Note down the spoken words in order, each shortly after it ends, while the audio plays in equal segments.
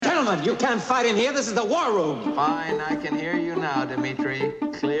gentlemen, you can't fight in here. This is the war room. Fine, I can hear you now, Dimitri.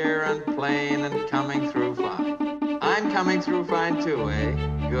 Clear and plain and coming through fine. I'm coming through fine too,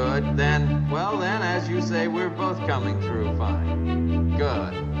 eh? Good. Then, as you say, we're both coming through fine.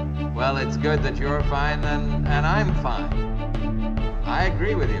 Good. Well, it's good that you're fine and I'm fine. I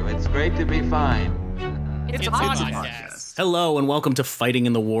agree with you. It's great to be fine. It's a podcast. Hello and welcome to Fighting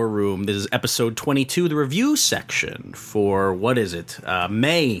in the War Room. This is episode 22, the review section for,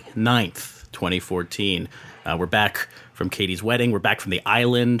 May 9th, 2014. We're back from Katie's wedding. We're back from the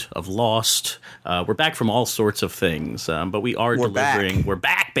island of Lost. We're back from all sorts of things. But we are delivering... We're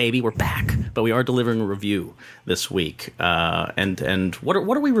back, baby. We're back. But we are delivering a review this week. And what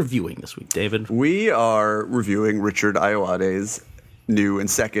are we reviewing this week, David? We are reviewing Richard Ayoade's new and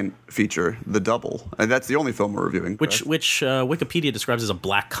second feature, The Double, and that's the only film we're reviewing. Which Wikipedia describes as a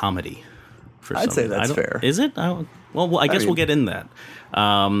black comedy. I'd say that's fair. Is it? I guess we'll get in that.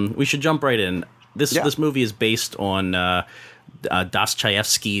 We should jump right in. This movie is based on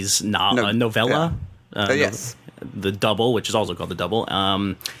Dostoevsky's novella. Yes, The Double, which is also called The Double.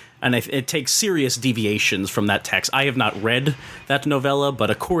 And it takes serious deviations from that text. I have not read that novella, but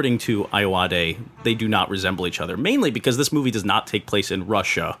according to Ayoade, they do not resemble each other. Mainly because this movie does not take place in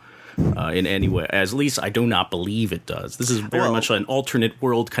Russia in any way. At least I do not believe it does. This is very much an alternate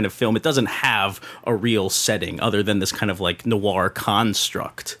world kind of film. It doesn't have a real setting other than this kind of like noir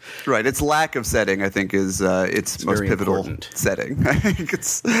construct. Right. Its lack of setting, I think, is its most pivotal important setting. I think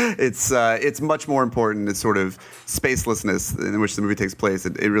it's much more important. It's sort of spacelessness in which the movie takes place.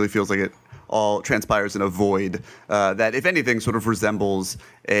 It really feels like it all transpires in a void that, if anything, sort of resembles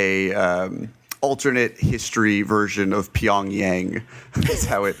a alternate history version of Pyongyang. That's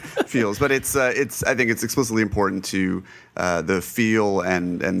how it feels. But I think it's explicitly important to the feel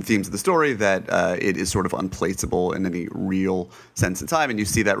and themes of the story that it is sort of unplaceable in any real sense in time. And you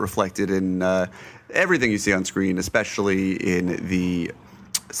see that reflected in everything you see on screen, especially in the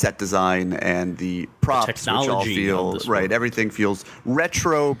set design and the props, technology, which all feel right. Everything feels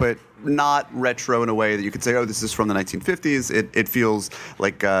retro, but not retro in a way that you could say, oh, this is from the 1950s. It feels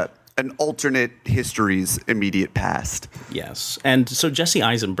like an alternate history's immediate past. Yes. And so Jesse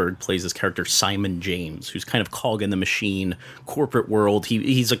Eisenberg plays this character, Simon James, who's kind of cog in the machine, corporate world.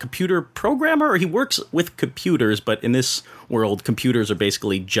 He's a computer programmer, or he works with computers, but in this world, computers are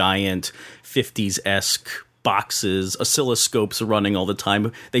basically giant 50s-esque boxes, oscilloscopes running all the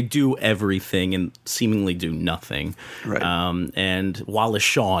time. They do everything and seemingly do nothing. Right. And Wallace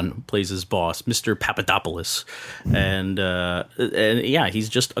Shawn plays his boss, Mr. Papadopoulos. And he's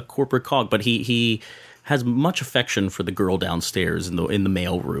just a corporate cog, but he has much affection for the girl downstairs in the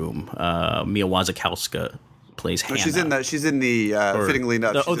mail room. Mia Wasikowska plays Hannah. She's in the fittingly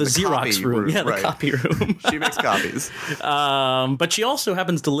enough. The Xerox room. Yeah, the copy room. She makes copies. But she also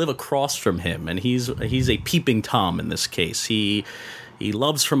happens to live across from him, and he's a peeping Tom in this case. He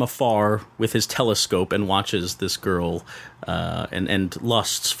loves from afar with his telescope and watches this girl and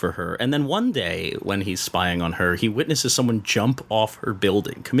lusts for her. And then one day, when he's spying on her, he witnesses someone jump off her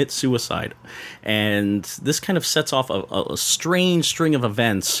building, commit suicide. And this kind of sets off a strange string of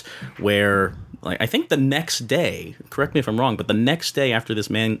events where, like, I think the next day, correct me if I'm wrong, but the next day after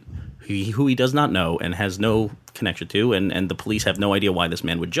this man, who he does not know and has no connection to, and the police have no idea why this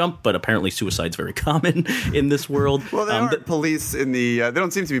man would jump, but apparently suicide's very common in this world. Well, they aren't police in the they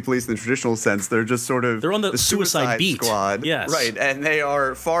don't seem to be police in the traditional sense. They're just sort of they're on the suicide beat squad. Yes. Right, and they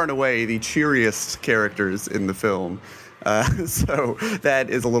are far and away the cheeriest characters in the film. So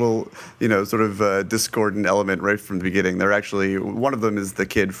that is a little, sort of discordant element right from the beginning. They're actually, one of them is the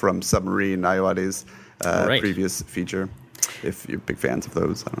kid from Submarine, Ayoade's previous feature. If you're big fans of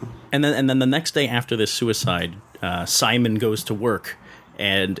those, I don't know. And then the next day after this suicide, Simon goes to work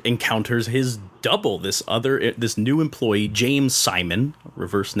and encounters his double, this new employee, James Simon,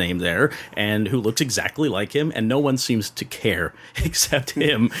 reverse name there, and who looks exactly like him, and no one seems to care except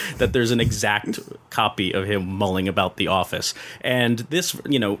him that there's an exact copy of him mulling about the office. And this,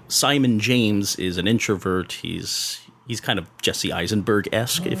 Simon James is an introvert. He's kind of Jesse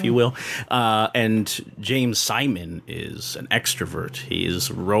Eisenberg-esque, if you will. And James Simon is an extrovert. He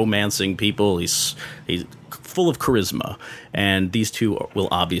is romancing people. He's full of charisma. And these two will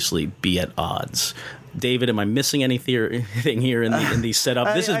obviously be at odds. David, am I missing anything here in the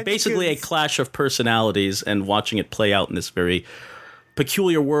setup? This is basically a clash of personalities, and watching it play out in this very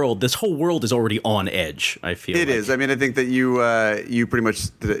peculiar world. This whole world is already on edge, I feel. It is. I mean, I think that you pretty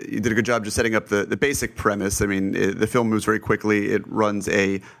much did a good job just setting up the basic premise. I mean, the film moves very quickly. It runs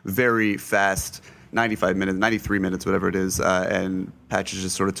a very fast 95 minutes, 93 minutes, whatever it is, and Patches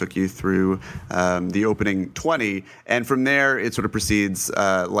just sort of took you through the opening 20, and from there it sort of proceeds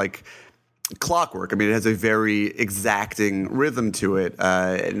like clockwork. I mean, it has a very exacting rhythm to it.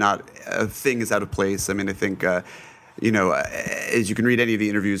 Not a thing is out of place. I mean, I think as you can read any of the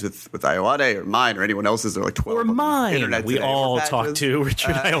interviews with Ayoade or mine or anyone else's, there are like 12 or mine. Internet we all talked to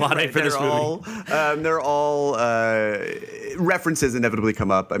Richard Ayoade for this movie. They're all references inevitably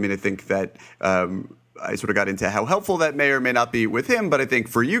come up. I mean, I think that I sort of got into how helpful that may or may not be with him, but I think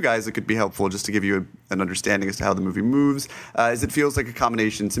for you guys it could be helpful just to give you an understanding as to how the movie moves, as it feels like a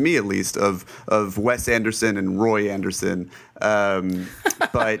combination, to me at least, of Wes Anderson and Roy Anderson.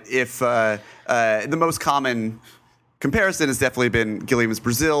 But if the most common comparison has definitely been Guillermo's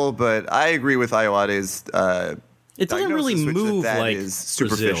Brazil, but I agree with Ayoade's it doesn't really move that like is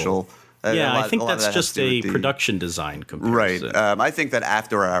superficial. Brazil. I think that's just a production design comparison. Right. I think that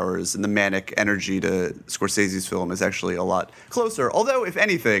After Hours and the manic energy to Scorsese's film is actually a lot closer. Although, if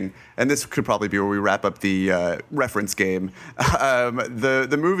anything, and this could probably be where we wrap up the reference game,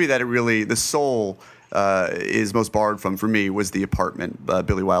 the movie that the soul is most borrowed from, for me, was The Apartment,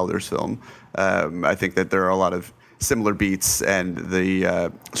 Billy Wilder's film. I think that there are a lot of similar beats, and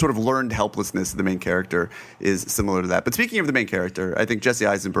the sort of learned helplessness of the main character is similar to that. But speaking of the main character, I think Jesse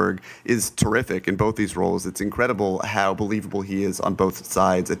Eisenberg is terrific in both these roles. It's incredible how believable he is on both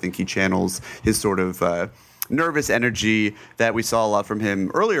sides. I think he channels his sort of nervous energy that we saw a lot from him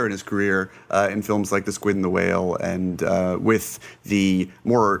earlier in his career in films like The Squid and the Whale, and with the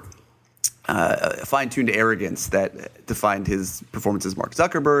more fine-tuned arrogance that defined his performance as Mark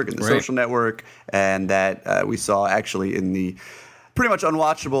Zuckerberg in The Social Network, and that we saw actually in the pretty much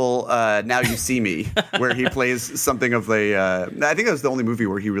unwatchable Now You See Me, where he plays something of a I think that was the only movie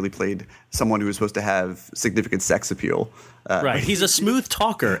where he really played someone who was supposed to have significant sex appeal. Right. He's a smooth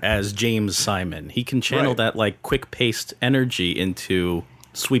talker as James Simon. He can channel that like quick-paced energy into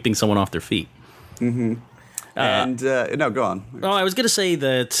sweeping someone off their feet. Mm-hmm. No, go on. Oh, I was going to say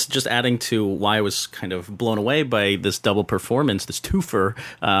that, just adding to why I was kind of blown away by this double performance, this twofer,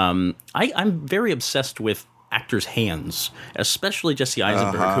 I'm very obsessed with actors' hands, especially Jesse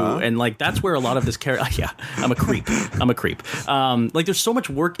Eisenberg, who, and like that's where a lot of this character. Yeah, I'm a creep. Like there's so much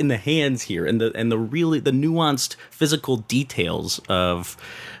work in the hands here, and the really the nuanced physical details of.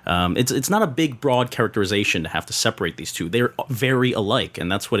 It's not a big, broad characterization to have to separate these two. They're very alike, and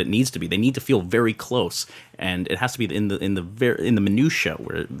that's what it needs to be. They need to feel very close, and it has to be in the minutia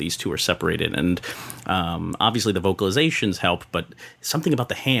where these two are separated. And obviously, the vocalizations help, but something about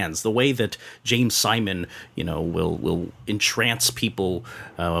the hands, the way that James Simon, will entrance people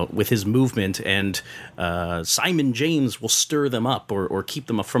with his movement, and Simon James will stir them up or keep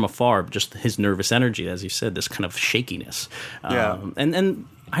them from afar. Just his nervous energy, as you said, this kind of shakiness. And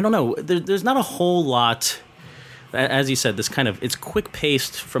I don't know. There's not a whole lot, as you said. This kind of it's quick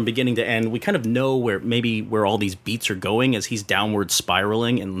paced from beginning to end. We kind of know where all these beats are going as he's downward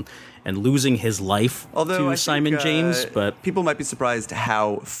spiraling and losing his life to Simon James. But people might be surprised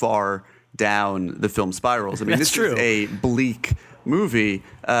how far down the film spirals. I mean, this is a bleak movie.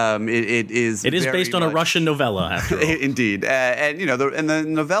 It is based on a Russian novella, after all. Indeed, and in the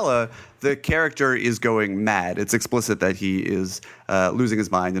novella, the character is going mad. It's explicit that he is losing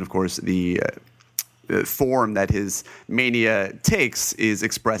his mind, and of course the form that his mania takes is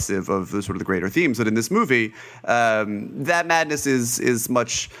expressive of the sort of the greater themes. But in this movie, that madness is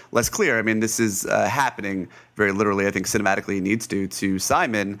much less clear. I mean, this is happening very literally, I think cinematically it needs to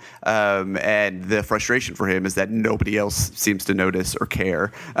Simon, and the frustration for him is that nobody else seems to notice or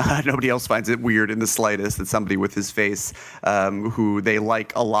care. Nobody else finds it weird in the slightest that somebody with his face, who they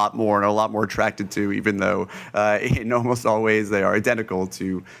like a lot more and are a lot more attracted to, even though in almost all ways they are identical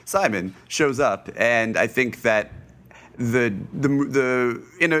to Simon, shows up. And I think that in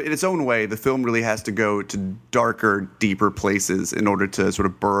its own way, the film really has to go to darker, deeper places in order to sort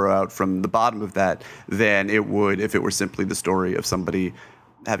of burrow out from the bottom of that than it would if it were simply the story of somebody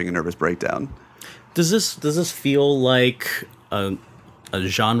having a nervous breakdown. Does this feel like a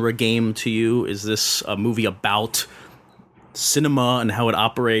genre game to you? Is this a movie about cinema and how it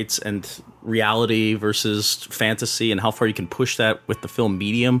operates and reality versus fantasy and how far you can push that with the film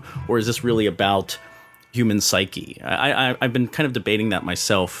medium? Or is this really about human psyche? I've been kind of debating that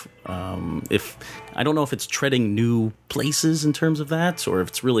myself. If I don't know if it's treading new places in terms of that, or if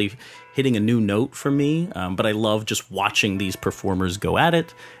it's really hitting a new note for me. But I love just watching these performers go at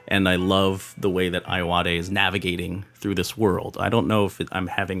it, and I love the way that Ayoade is navigating through this world. I don't know if I'm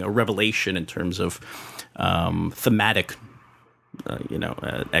having a revelation in terms of thematic,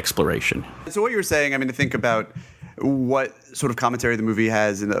 exploration. So what you're saying, I mean, to think about what sort of commentary the movie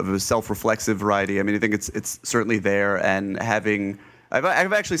has of a self-reflexive variety. I mean, I think it's certainly there, and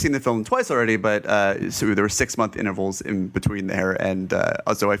I've actually seen the film twice already, but so there were 6-month intervals in between there, and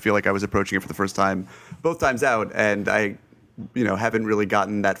also I feel like I was approaching it for the first time both times out, and I haven't really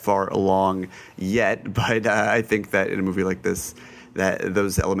gotten that far along yet. But I think that in a movie like this, that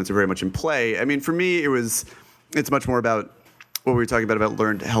those elements are very much in play. I mean, for me, it's much more about what we were talking about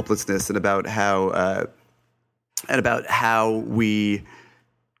learned helplessness and about how we.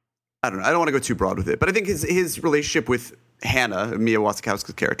 I don't know. I don't want to go too broad with it, but I think his relationship with Hannah, Mia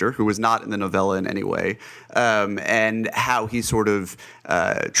Wasikowska's character, who was not in the novella in any way, and how he sort of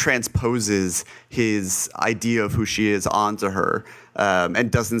transposes his idea of who she is onto her,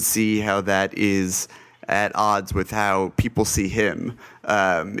 and doesn't see how that is at odds with how people see him,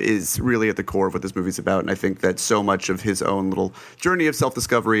 is really at the core of what this movie's about. And I think that so much of his own little journey of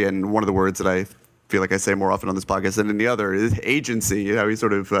self-discovery, and one of the words that I feel like I say more often on this podcast than any other, is agency. How he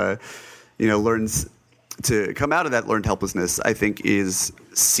sort of learns to come out of that learned helplessness, I think, is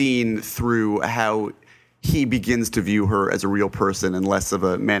seen through how he begins to view her as a real person and less of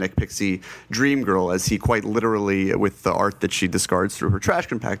a manic pixie dream girl, as he quite literally, with the art that she discards through her trash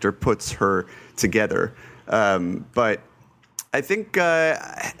compactor, puts her together. But I think,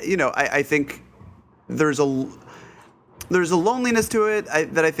 I think there's a loneliness to it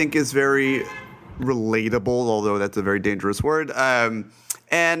that I think is very relatable, although that's a very dangerous word.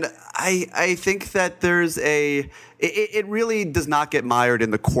 And I think that it really does not get mired in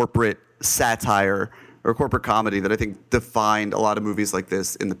the corporate satire or corporate comedy that I think defined a lot of movies like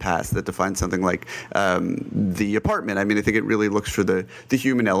this in the past, that defined something like The Apartment. I mean, I think it really looks for the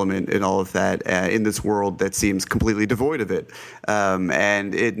human element in all of that in this world that seems completely devoid of it.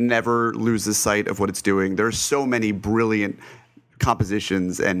 And it never loses sight of what it's doing. There are so many brilliant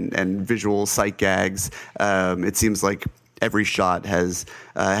compositions and visual sight gags. It seems like every shot has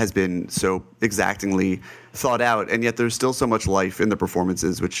been so exactingly thought out, and yet there's still so much life in the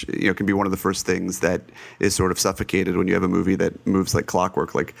performances, which can be one of the first things that is sort of suffocated when you have a movie that moves like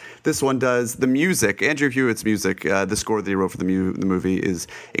clockwork, like this one does. The music, Andrew Hewitt's music, the score that he wrote for the movie is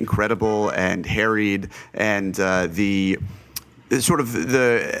incredible and harried, and it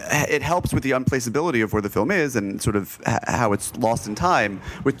helps with the unplaceability of where the film is and sort of how it's lost in time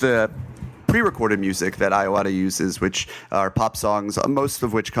with the pre-recorded music that Ayoade uses, which are pop songs, most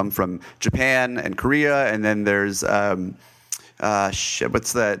of which come from Japan and Korea. And then there's what's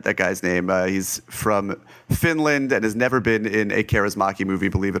that guy's name? He's from Finland and has never been in a Kaurismäki movie,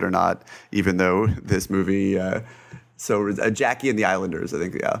 believe it or not, even though this movie Jackie and the Islanders, I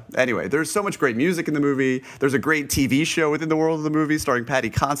think, yeah. Anyway, there's so much great music in the movie. There's a great TV show within the world of the movie starring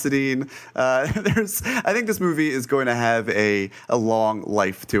Patty Considine. I think this movie is going to have a long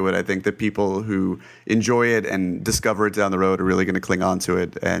life to it. I think that people who enjoy it and discover it down the road are really going to cling on to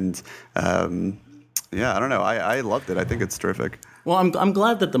it. And I don't know. I loved it. I think it's terrific. Well, I'm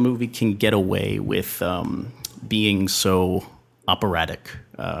glad that the movie can get away with being so operatic,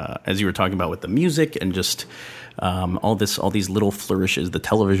 as you were talking about with the music and just all these little flourishes, the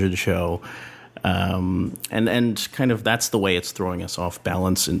television show, and kind of that's the way it's throwing us off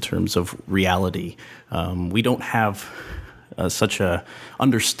balance in terms of reality. We don't have such a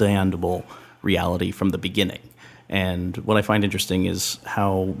understandable reality from the beginning. And what I find interesting is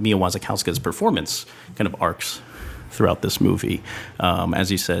how Mia Wasikowska's performance kind of arcs throughout this movie.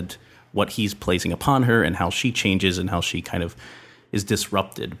 As you said, what he's placing upon her and how she changes and how she kind of is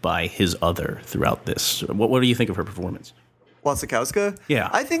disrupted by his other throughout this. What do you think of her performance? Wasikowska? Yeah.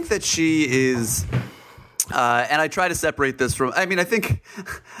 I think that she is... and I try to separate this from... I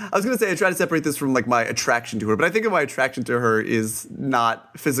was going to say I try to separate this from like my attraction to her, but I think my attraction to her is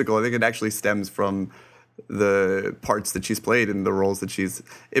not physical. I think it actually stems from the parts that she's played and the roles that she's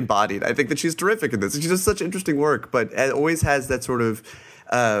embodied. I think that she's terrific in this. She does such interesting work, but it always has that sort of...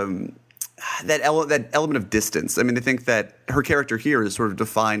 that element of distance. I mean, I think that her character here is sort of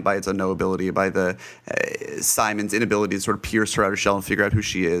defined by its unknowability, by the Simon's inability to sort of pierce her outer shell and figure out who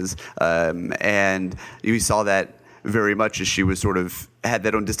she is. And you saw that very much as she was sort of had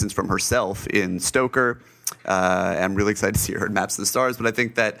that own distance from herself in Stoker. I'm really excited to see her in Maps of the Stars. But I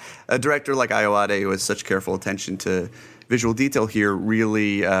think that a director like Ayoade, who has such careful attention to visual detail here,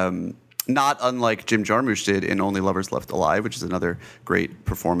 really... not unlike Jim Jarmusch did in Only Lovers Left Alive, which is another great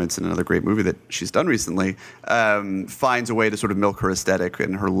performance and another great movie that she's done recently, finds a way to sort of milk her aesthetic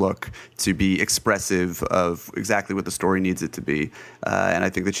and her look to be expressive of exactly what the story needs it to be. And I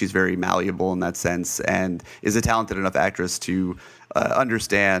think that she's very malleable in that sense and is a talented enough actress to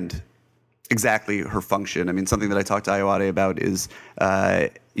understand exactly her function. I mean, something that I talked to Ayoade about is,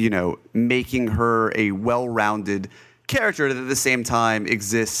 making her a well-rounded character that at the same time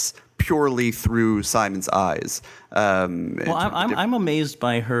exists purely through Simon's eyes. I'm amazed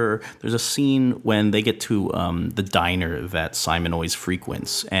by her. There's a scene when they get to the diner that Simon always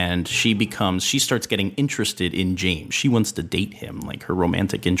frequents, and she starts getting interested in James. She wants to date him, like her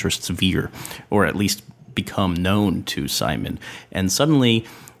romantic interests veer, or at least become known to Simon. And suddenly,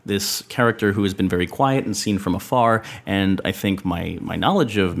 this character who has been very quiet and seen from afar, and I think my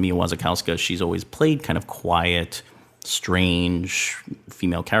knowledge of Mia Wasikowska, she's always played kind of quiet, strange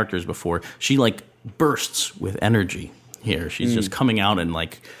female characters before. She like bursts with energy here. She's just coming out and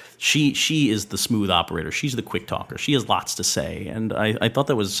like she is the smooth operator. She's the quick talker. She has lots to say, and I thought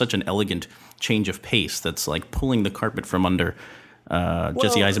that was such an elegant change of pace. That's like pulling the carpet from under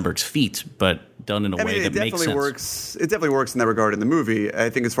Jesse Eisenberg's feet, but done in a way that makes sense. It definitely works in that regard in the movie. I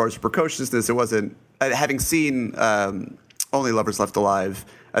think as far as precociousness, it wasn't. Having seen Only Lovers Left Alive,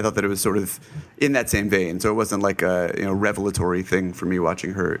 I thought that it was sort of in that same vein. So it wasn't like a revelatory thing for me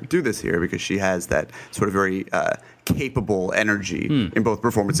watching her do this here, because she has that sort of very capable energy in both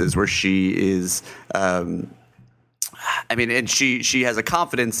performances, where she is. And she has a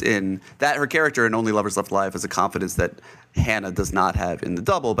confidence in that. Her character in Only Lovers Left Alive has a confidence that Hannah does not have in The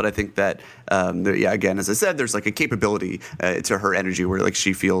Double. But I think that, again, as I said, there's like a capability to her energy where like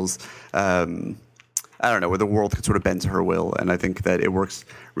she feels, where the world could sort of bend to her will. And I think that it works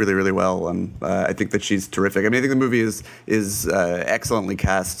really, really well. I think that she's terrific. I mean, I think the movie is excellently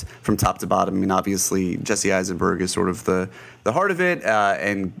cast from top to bottom. I mean, obviously, Jesse Eisenberg is sort of the heart of it,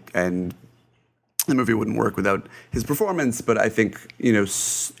 and the movie wouldn't work without his performance. But I think,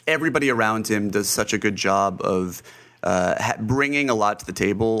 everybody around him does such a good job of bringing a lot to the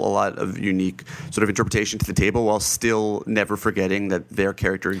table, a lot of unique sort of interpretation to the table, while still never forgetting that their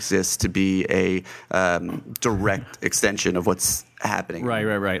character exists to be a direct extension of what's happening.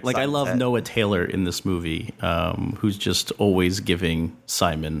 Right. Like, I love Noah Taylor in this movie, who's just always giving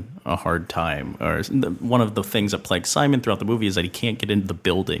Simon a hard time. Or one of the things that plagues Simon throughout the movie is that he can't get into the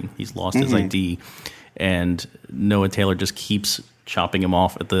building. He's lost his ID, and Noah Taylor just keeps chopping him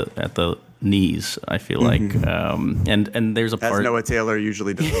off at the knees, I feel like. And there's a part... As Noah Taylor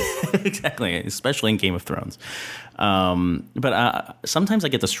usually does. Exactly, especially in Game of Thrones. But sometimes I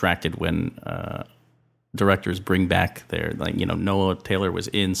get distracted when directors bring back their... Noah Taylor was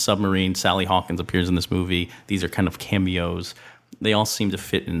in Submarine. Sally Hawkins appears in this movie. These are kind of cameos. They all seem to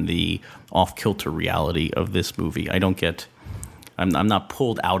fit in the off-kilter reality of this movie. I don't get... I'm not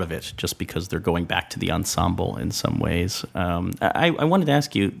pulled out of it just because they're going back to the ensemble in some ways. I wanted to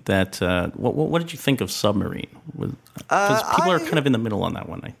ask you that. What did you think of Submarine? Because people are kind of in the middle on that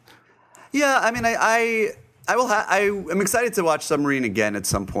one. I'm excited to watch Submarine again at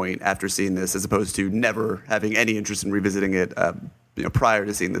some point after seeing this, as opposed to never having any interest in revisiting it. Prior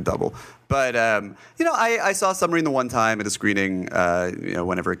to seeing The Double. But, I saw Submarine the one time at a screening,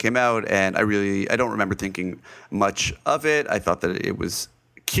 whenever it came out, and I don't remember thinking much of it. I thought that it was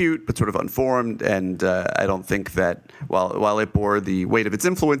cute, but sort of unformed, and I don't think that, while it bore the weight of its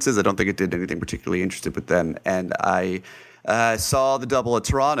influences, I don't think it did anything particularly interesting with them. And I saw The Double at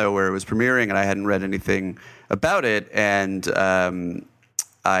Toronto, where it was premiering, and I hadn't read anything about it, and...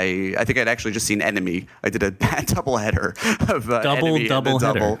 I think I'd actually just seen Enemy. I did a double header of Enemy double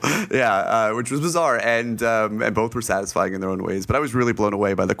header. Yeah, which was bizarre, and both were satisfying in their own ways. But I was really blown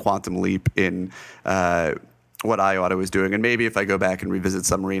away by the quantum leap in what Ayoade was doing. And maybe if I go back and revisit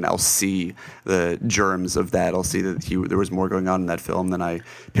Submarine, I'll see the germs of that. I'll see that there was more going on in that film than I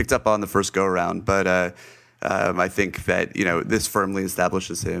picked up on the first go-around. But I think that this firmly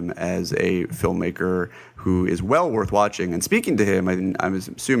establishes him as a filmmaker who is well worth watching. And speaking to him, I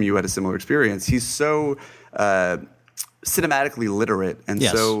assume you had a similar experience. He's so cinematically literate and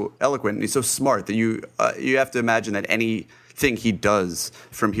so eloquent, and he's so smart that you have to imagine that anything he does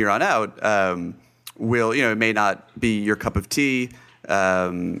from here on out will, it may not be your cup of tea,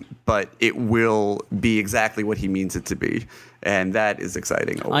 but it will be exactly what he means it to be. And that is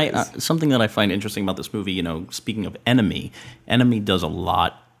exciting always. Something that I find interesting about this movie, speaking of Enemy does a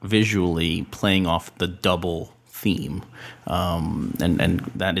lot visually playing off the double theme, and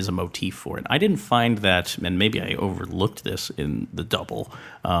that is a motif for it. I didn't find that, and maybe I overlooked this in The Double,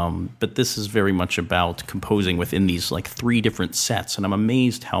 but this is very much about composing within these like three different sets, and I'm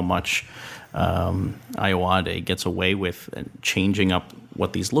amazed how much Ayoade gets away with changing up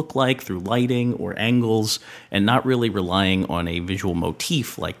what these look like through lighting or angles, and not really relying on a visual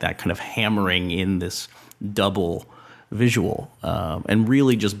motif like that, kind of hammering in this double visual, and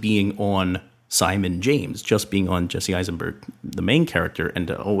really just being on Simon James, just being on Jesse Eisenberg, the main character,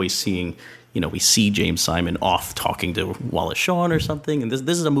 and always seeing, we see James Simon off talking to Wallace Shawn or something. And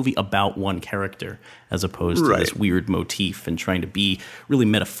this is a movie about one character as opposed to this weird motif and trying to be really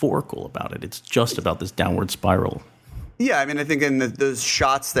metaphorical about it. It's just about this downward spiral. Yeah, I mean, I think in the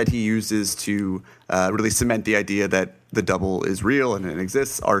shots that he uses to really cement the idea that the double is real and it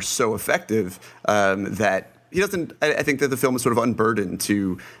exists are so effective that he doesn't. I think that the film is sort of unburdened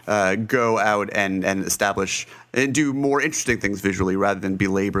to go out and establish and do more interesting things visually rather than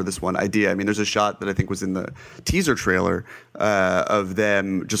belabor this one idea. I mean, there's a shot that I think was in the teaser trailer of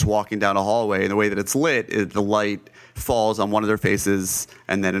them just walking down a hallway, and the way that it's lit, the light falls on one of their faces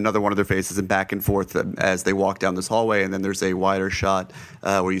and then another one of their faces, and back and forth as they walk down this hallway. And then there's a wider shot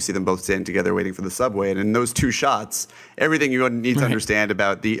where you see them both standing together waiting for the subway. And in those two shots, everything you need to understand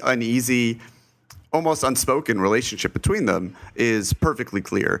about the uneasy, almost unspoken relationship between them is perfectly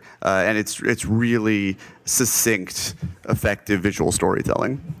clear, and it's really succinct, effective visual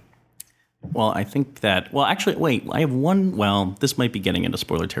storytelling. Well, I think that. Well, actually, wait. I have one. Well, this might be getting into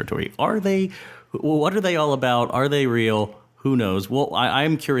spoiler territory. What are they all about? Are they real? Who knows? Well,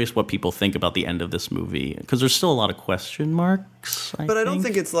 I'm curious what people think about the end of this movie because there's still a lot of question marks. I don't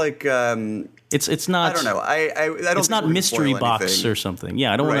think it's like it's not. I don't know. I don't. It's not mystery box or something.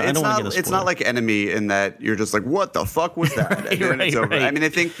 Yeah, I don't want to get a spoiler. It's not like Enemy in that you're just like, what the fuck was that? And then it's over. Right. I mean, I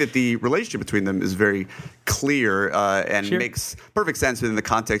think that the relationship between them is very clear and makes perfect sense within the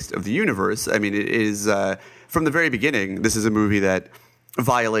context of the universe. I mean, it is from the very beginning. This is a movie that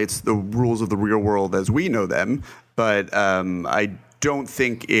violates the rules of the real world as we know them, but I don't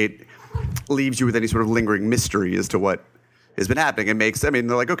think it leaves you with any sort of lingering mystery as to what has been happening.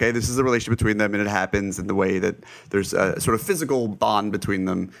 They're like, okay, this is the relationship between them, and it happens in the way that there's a sort of physical bond between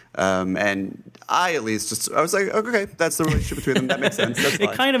them. And I was like, okay, that's the relationship between them. That makes sense. That's fine.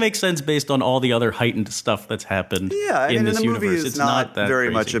 It kind of makes sense based on all the other heightened stuff that's happened in this the universe. Movie is it's not that very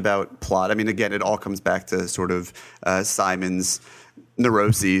crazy. much about plot. I mean, again, it all comes back to sort of Simon's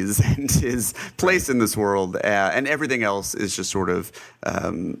neuroses and his place in this world, and everything else is just sort of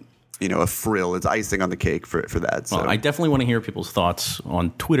a frill. It's icing on the cake for that. So. Well, I definitely want to hear people's thoughts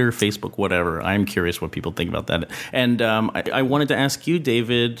on Twitter, Facebook, whatever. I'm curious what people think about that. And I wanted to ask you,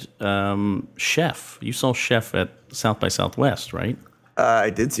 David, Chef. You saw Chef at South by Southwest, right?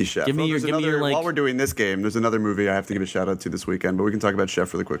 I did see Chef. Give me your while we're doing this game, there's another movie I have to give a shout out to this weekend, but we can talk about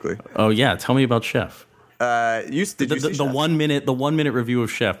Chef really quickly. Oh yeah, tell me about Chef. Did you see Chef? The 1 minute review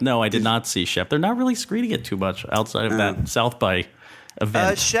of Chef. No, I did not see Chef. They're not really screening it too much outside of that South by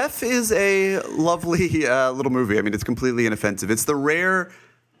event. Chef is a lovely little movie. I mean, it's completely inoffensive. It's the rare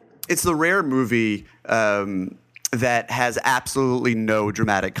movie that has absolutely no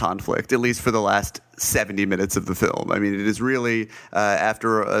dramatic conflict, at least for the last 70 minutes of the film. I mean, it is really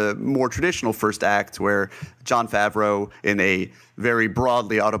after a more traditional first act where Jon Favreau, in a very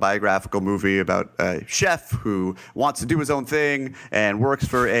broadly autobiographical movie about a chef who wants to do his own thing and works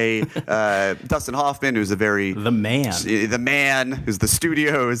for a Dustin Hoffman, who's the man who's the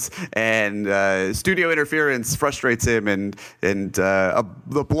studios, and studio interference frustrates him, and the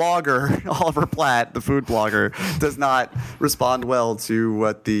blogger Oliver Platt, the food blogger, does not respond well to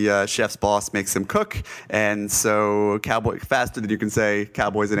what the chef's boss makes him cook. And so faster than you can say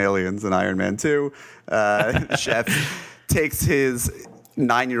Cowboys and Aliens and Iron Man 2, Chef takes his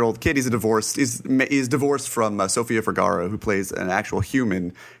 9-year-old kid. He's divorced from Sofia Vergara, who plays an actual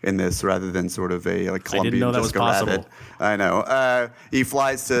human in this rather than sort of a Colombian Jessica Rabbit. I know. He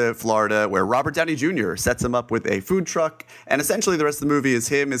flies to Florida, where Robert Downey Jr. sets him up with a food truck, and essentially the rest of the movie is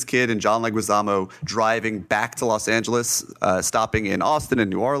him, his kid, and John Leguizamo driving back to Los Angeles, stopping in Austin and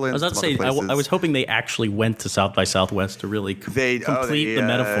New Orleans. I was about to say, I was hoping they actually went to South by Southwest to really complete the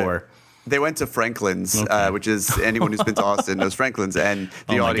metaphor. They went to Franklin's, which is anyone who's been to Austin knows Franklin's, and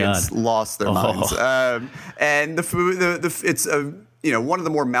the audience lost their minds. And the food, it's one of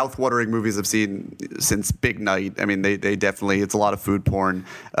the more mouth-watering movies I've seen since Big Night. I mean, they definitely, it's a lot of food porn.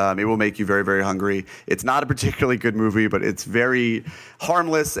 It will make you very, very hungry. It's not a particularly good movie, but it's very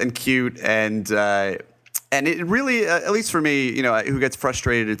harmless and cute, and it really, at least for me, who gets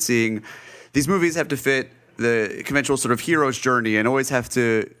frustrated at seeing these movies have to fit the conventional sort of hero's journey and always have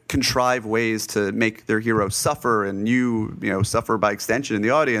to contrive ways to make their hero suffer, and you suffer by extension in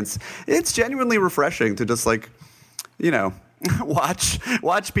the audience. It's genuinely refreshing to just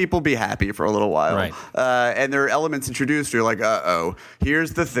watch people be happy for a little while. Right. And there are elements introduced where you're like, uh-oh,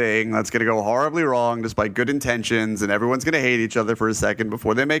 here's the thing that's going to go horribly wrong despite good intentions, and everyone's going to hate each other for a second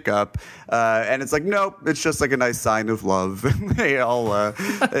before they make up. And it's like, nope, it's just like a nice sign of love. It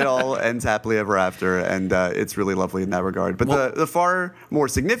all ends happily ever after, and it's really lovely in that regard. But the far more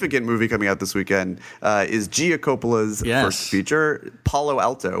significant movie coming out this weekend is Gia Coppola's first feature, Palo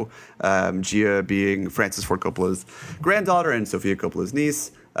Alto. Gia being Francis Ford Coppola's granddaughter and Sofia Coppola's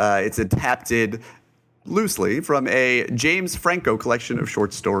niece. It's adapted loosely from a James Franco collection of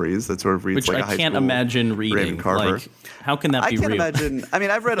short stories that sort of reads like a high school. Which I can't imagine reading. Raymond Carver. Like, how can that be real? I can't imagine. I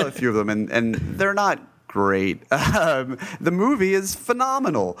mean, I've read a few of them, and they're not great. The movie is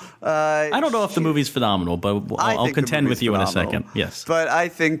phenomenal. I don't know if the movie's phenomenal, but I'll contend with you phenomenal. In a second. Yes. But I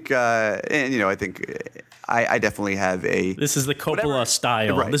think, I think I definitely have a... This is the Coppola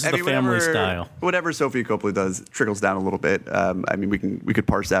style. Right. This is the family style. Whatever Sofia Coppola does trickles down a little bit. I mean, we could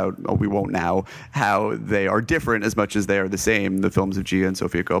parse out, we won't now, how they are different as much as they are the same, the films of Gia and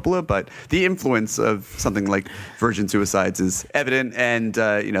Sofia Coppola. But the influence of something like Virgin Suicides is evident, and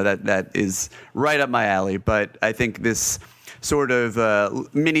that is right up my alley. But I think this sort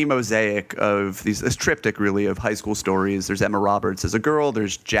of mini mosaic of this triptych, really, of high school stories. There's Emma Roberts as a girl.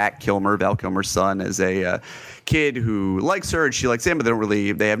 There's Jack Kilmer, Val Kilmer's son, as a kid who likes her and she likes him, but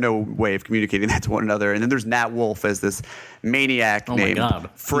they have no way of communicating that to one another. And then there's Nat Wolff as this maniac named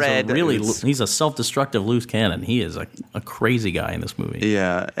Fred. He's a self-destructive loose cannon. He is a crazy guy in this movie.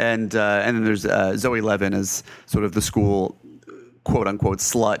 Yeah, and then there's Zoe Levin as sort of the school quote-unquote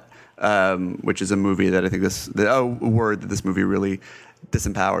slut. Which is a movie that I think a word that this movie really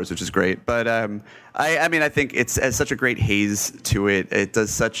disempowers, which is great. But I think it has such a great haze to it. It does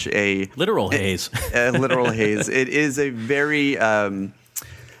such a literal haze. Literal haze. It is a very I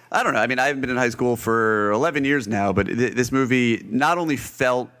don't know. I mean, I haven't been in high school for 11 years now, but this movie not only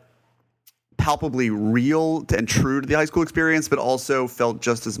felt palpably real and true to the high school experience, but also felt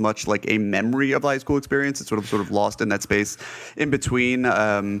just as much like a memory of the high school experience. It's sort of lost in that space in between,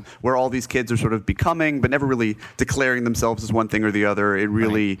 where all these kids are sort of becoming, but never really declaring themselves as one thing or the other. It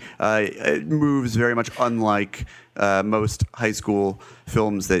really it moves very much unlike most high school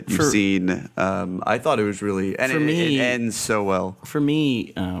films that you've seen. I thought it was really, and it ends so well. For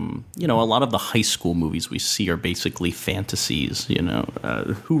me, a lot of the high school movies we see are basically fantasies.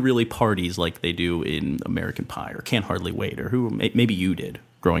 Who really parties like they do in American Pie or Can't Hardly Wait, or who maybe you did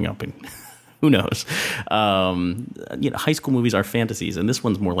growing up in. Who knows? High school movies are fantasies, and this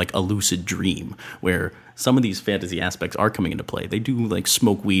one's more like a lucid dream, where some of these fantasy aspects are coming into play. They do like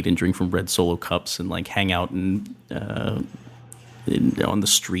smoke weed and drink from red Solo cups, and like hang out and on the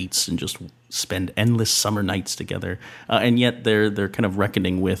streets and just spend endless summer nights together. And yet they're kind of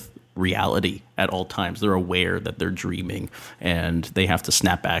reckoning with reality at all times. They're aware that they're dreaming, and they have to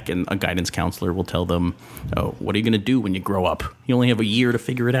snap back, and a guidance counselor will tell them, oh, what are you going to do when you grow up? You only have a year to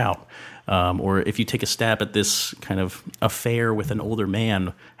figure it out. Or if you take a stab at this kind of affair with an older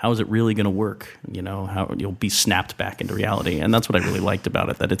man, how is it really going to work? How you'll be snapped back into reality. And that's what I really liked about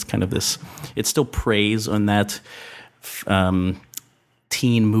it, that it's kind of this, it still preys on that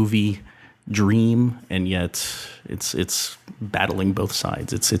teen movie dream, and yet it's battling both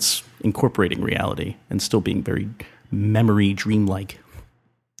sides. It's incorporating reality and still being very memory dreamlike.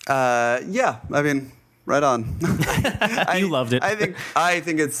 Yeah, I mean, right on. You loved it. I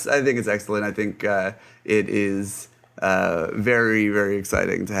think it's excellent. I think it is very, very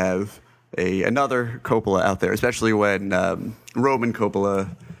exciting to have another Coppola out there, especially when Roman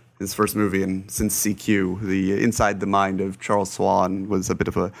Coppola, his first movie since CQ, the Inside the Mind of Charles Swan, was a bit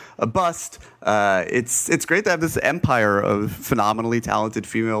of a bust. It's great to have this empire of phenomenally talented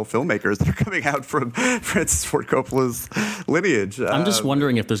female filmmakers that are coming out from Francis Ford Coppola's lineage. I'm just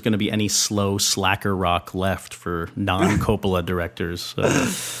wondering if there's going to be any slow slacker rock left for non-Coppola directors.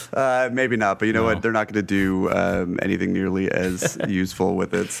 Maybe not, but you know what? They're not going to do anything nearly as useful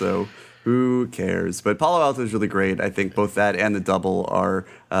with it, so who cares? But Palo Alto is really great. I think both that and The Double are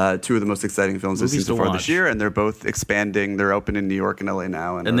two of the most exciting films I've seen so far this year, and they're both expanding. They're open in New York and LA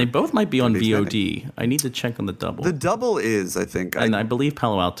now. And they both might be on VOD. I need to check on The Double. The Double is, I think. And I believe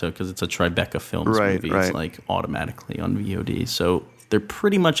Palo Alto, because it's a Tribeca Films movie, is like automatically on VOD. So they're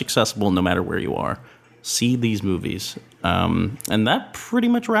pretty much accessible no matter where you are. See these movies. And that pretty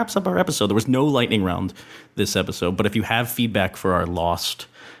much wraps up our episode. There was no lightning round this episode, but if you have feedback for our Lost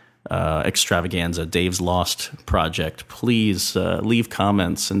extravaganza, Dave's Lost project, please leave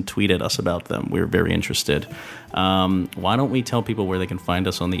comments and tweet at us about them. We're very interested. Why don't we tell people where they can find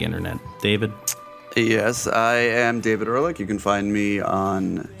us on the internet? David? Yes, I am David Ehrlich. You can find me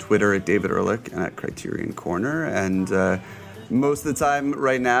on Twitter at David Ehrlich and at Criterion Corner. And most of the time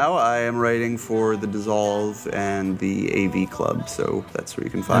right now, I am writing for The Dissolve and the AV Club. So that's where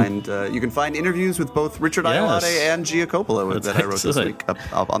you can find interviews with both Richard Ayoade and Gia Coppola that I wrote this week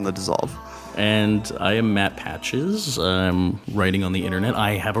up on The Dissolve. And I am Matt Patches. I'm writing on the internet.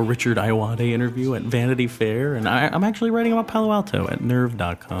 I have a Richard Ayoade interview at Vanity Fair, and I'm actually writing about Palo Alto at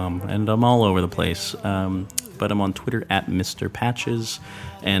nerve.com, and I'm all over the place. But I'm on Twitter at Mr. Patches,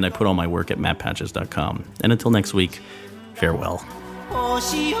 and I put all my work at mattpatches.com. And until next week, farewell. Oh